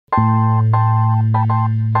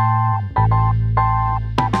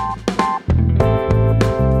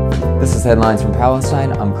This is Headlines from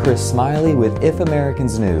Palestine. I'm Chris Smiley with If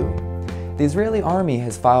Americans Knew. The Israeli army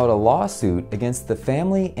has filed a lawsuit against the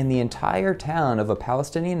family and the entire town of a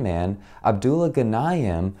Palestinian man, Abdullah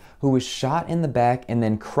Ghanayem, who was shot in the back and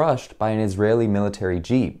then crushed by an Israeli military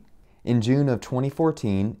jeep. In June of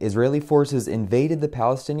 2014, Israeli forces invaded the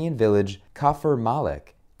Palestinian village Kafr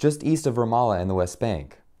Malek, just east of Ramallah in the West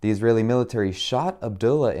Bank. The Israeli military shot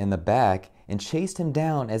Abdullah in the back and chased him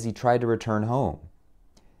down as he tried to return home.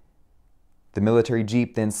 The military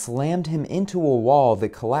jeep then slammed him into a wall that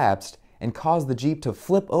collapsed and caused the jeep to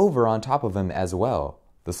flip over on top of him as well.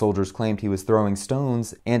 The soldiers claimed he was throwing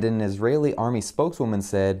stones, and an Israeli army spokeswoman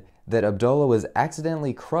said that Abdullah was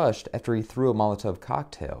accidentally crushed after he threw a Molotov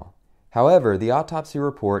cocktail. However, the autopsy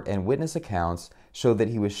report and witness accounts showed that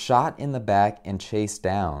he was shot in the back and chased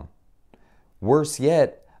down. Worse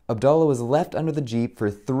yet, Abdullah was left under the jeep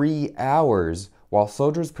for 3 hours while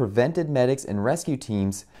soldiers prevented medics and rescue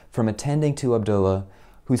teams from attending to Abdullah,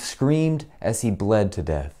 who screamed as he bled to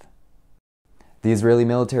death. The Israeli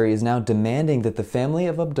military is now demanding that the family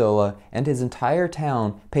of Abdullah and his entire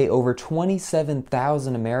town pay over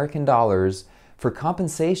 $27,000 American dollars for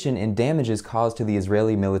compensation and damages caused to the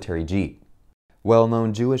Israeli military jeep.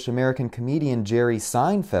 Well-known Jewish American comedian Jerry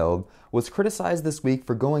Seinfeld was criticized this week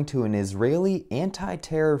for going to an Israeli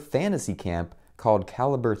anti-terror fantasy camp called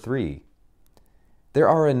Caliber 3. There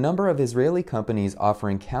are a number of Israeli companies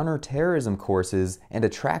offering counter-terrorism courses and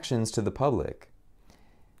attractions to the public.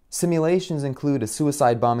 Simulations include a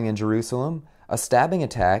suicide bombing in Jerusalem, a stabbing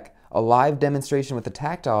attack, a live demonstration with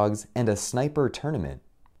attack dogs, and a sniper tournament.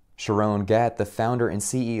 Sharon Gatt, the founder and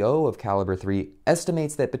CEO of Caliber 3,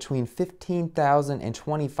 estimates that between 15,000 and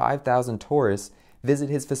 25,000 tourists visit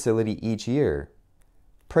his facility each year.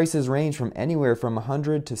 Prices range from anywhere from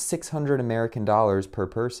 $100 to $600 American dollars per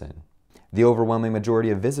person. The overwhelming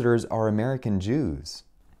majority of visitors are American Jews.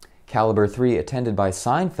 Caliber 3, attended by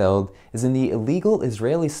Seinfeld, is in the illegal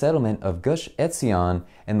Israeli settlement of Gush Etzion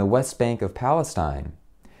in the West Bank of Palestine.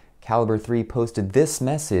 Caliber 3 posted this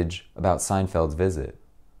message about Seinfeld's visit.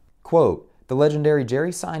 Quote, "The legendary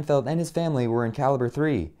Jerry Seinfeld and his family were in Caliber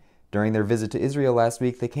 3. During their visit to Israel last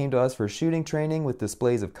week, they came to us for shooting training with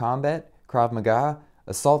displays of combat, Krav Maga,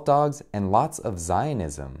 assault dogs, and lots of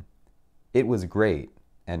Zionism. It was great."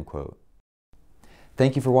 End quote.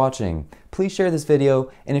 Thank you for watching. Please share this video,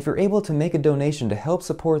 and if you're able to make a donation to help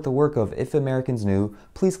support the work of If Americans Knew,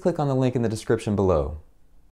 please click on the link in the description below.